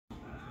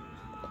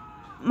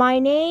My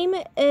name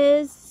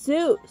is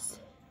Zeus.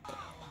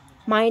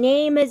 My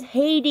name is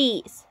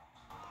Hades.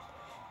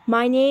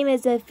 My name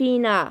is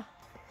Athena.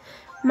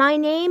 My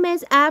name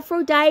is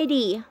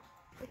Aphrodite.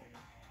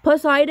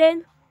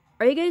 Poseidon,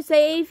 are you gonna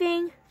say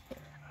anything?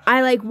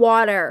 I like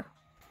water.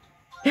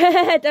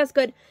 That's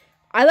good.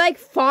 I like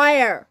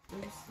fire.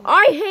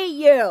 I hate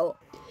you.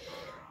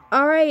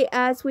 Alright,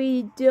 as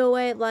we do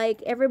it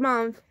like every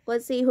month,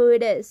 let's see who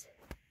it is.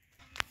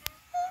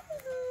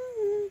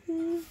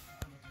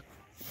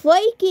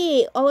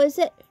 Flaky. Oh, is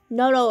it?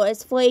 No,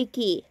 it's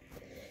Flaky.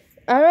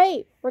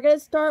 Alright, we're gonna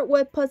start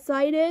with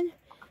Poseidon.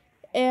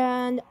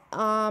 And,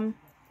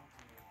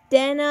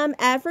 then,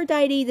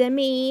 Aphrodite, then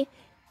me,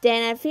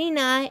 then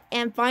Athena,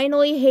 and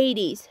finally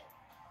Hades.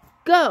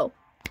 Go!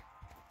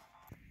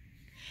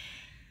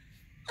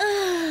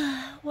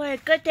 What a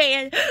good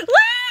day.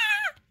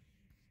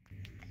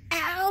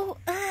 Ow!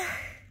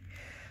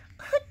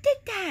 Who did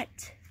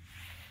that?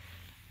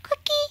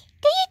 Cookie,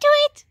 did you do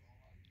it?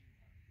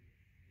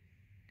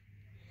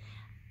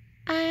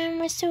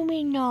 I'm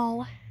assuming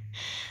no.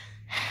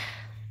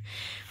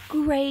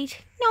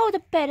 Great. Now the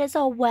bed is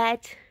all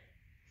wet.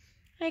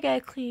 I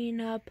gotta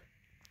clean up.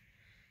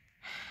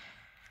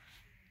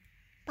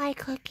 Bye,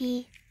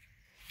 Cookie.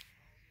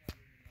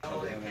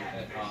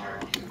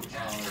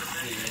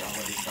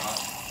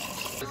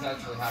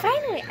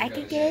 Finally, I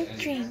can get a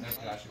drink.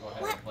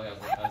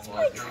 What's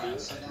my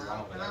drink?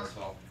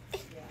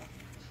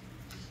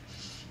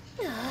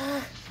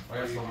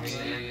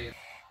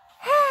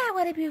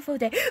 What a beautiful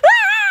day.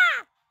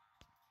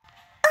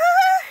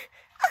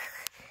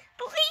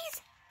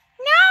 Please,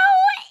 no!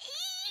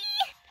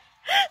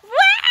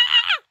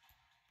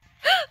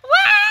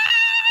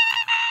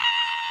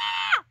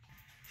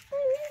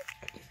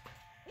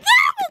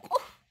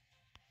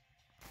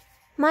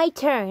 My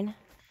turn.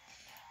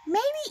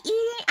 Maybe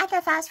eating at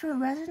the fast food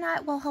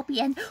restaurant will help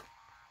you end.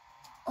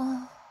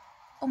 Oh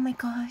my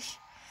gosh.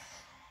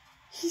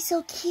 He's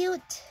so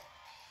cute.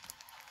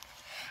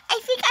 I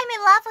think I'm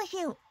in love with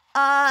you.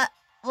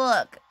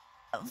 Look,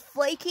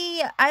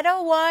 Flaky, I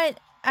don't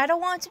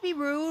want to be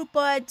rude,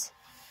 but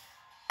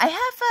I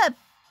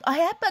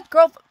have a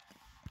girl.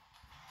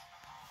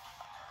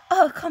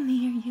 Oh, come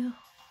here, you.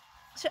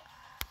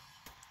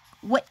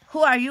 What? Who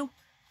are you?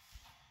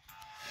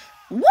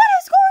 What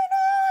is going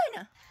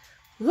on?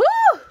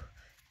 Woo!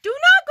 Do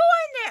not go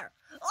in there.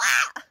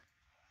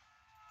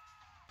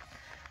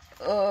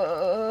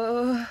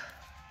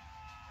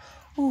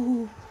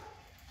 Ooh.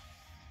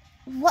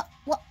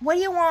 What do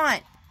you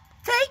want?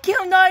 Thank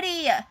you,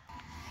 Nutty. Get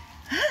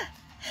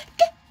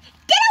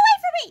away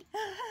from me!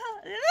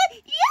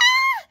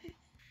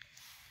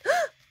 Yeah!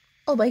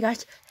 Oh my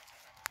gosh.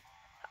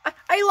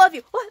 I love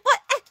you. What?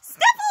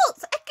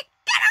 Sniffles!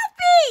 Get off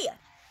me!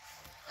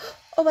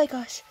 Oh my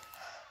gosh.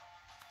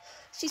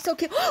 She's so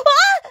cute.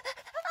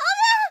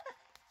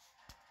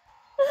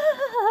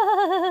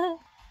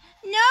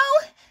 No.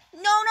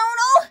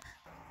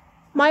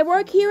 My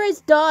work here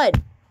is done.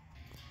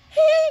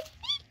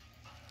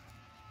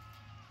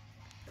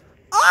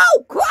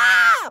 Oh,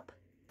 crap!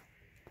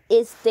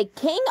 It's the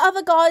king of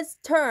the gods'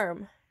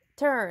 turn.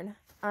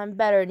 I'm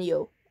better than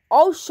you.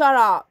 Oh, shut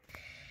up.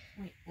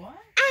 Wait, what?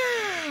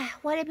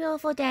 What a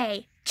beautiful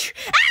day.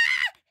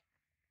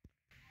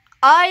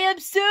 I am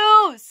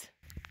Zeus.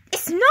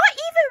 It's not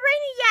even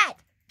raining yet.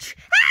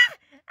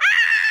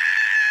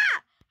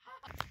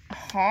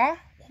 Huh?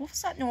 What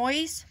was that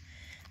noise?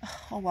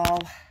 Oh, wow.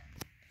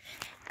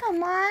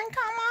 Come on.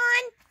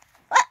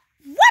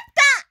 What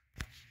the?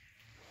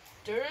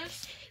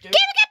 Get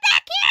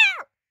back here!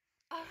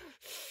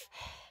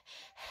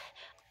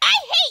 I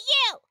hate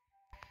you!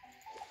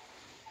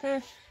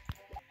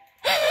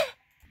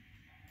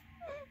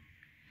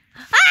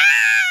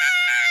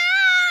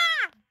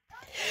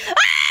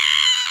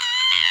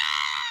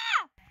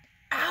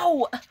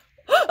 Ow!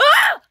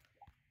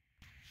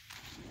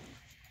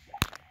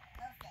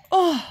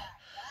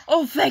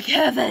 Oh, thank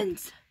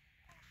heavens!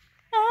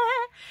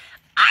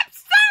 I'm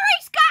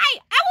sorry, Sky!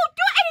 I won't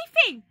do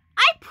anything!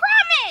 I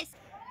promise!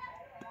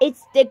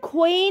 It's the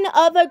queen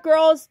of the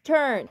girls'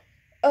 turn.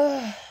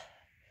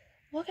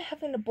 Look at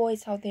having the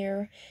boys out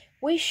there.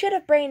 We should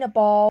have brought a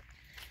ball.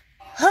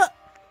 Huh.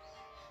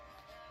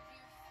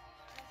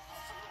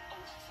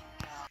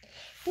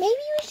 Maybe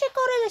we should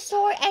go to the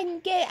store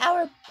and get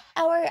our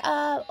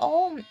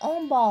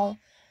own ball.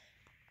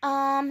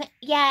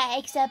 Yeah,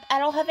 except I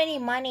don't have any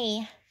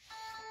money.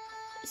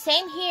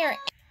 Same here.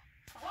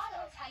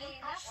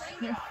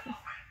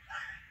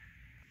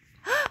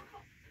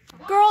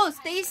 Girls,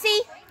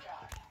 Stacy.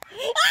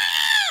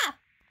 Ah!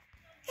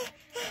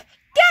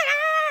 Get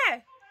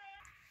her!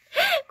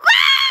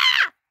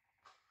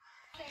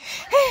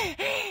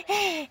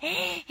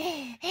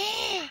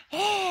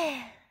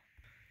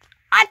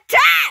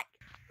 Attack!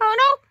 Oh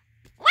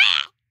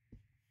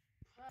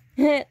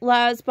no!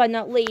 Last but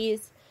not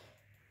least,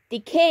 the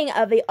king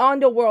of the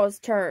underworld's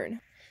turn.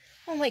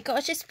 Oh my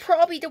gosh, it's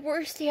probably the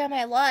worst day of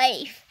my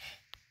life.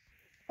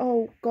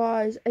 Oh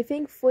gosh, I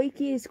think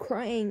Flaky is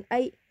crying.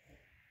 I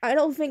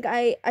don't think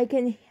I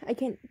can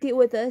deal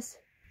with this.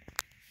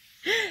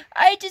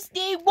 I just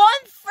need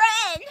one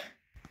friend.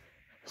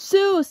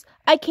 Zeus,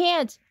 I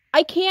can't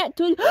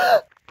do.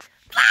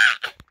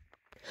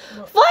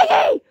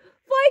 Flaky!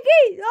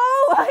 Flaky!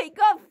 Oh my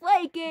God,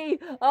 Flaky!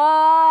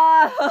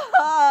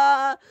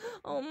 Ah!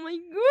 Oh my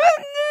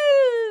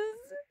goodness!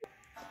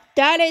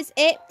 That is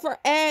it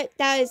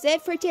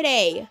for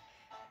today.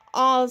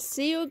 I'll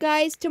see you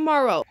guys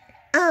tomorrow.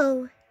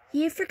 Oh,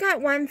 you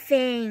forgot one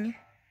thing.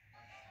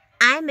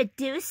 I'm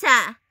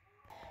Medusa.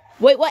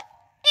 Wait, what?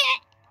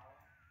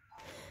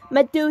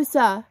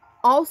 Medusa,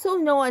 also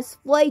known as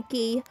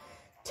Flaky,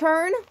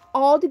 turned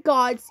all the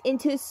gods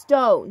into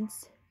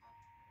stones.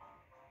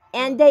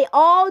 And they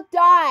all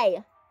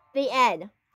die. The end.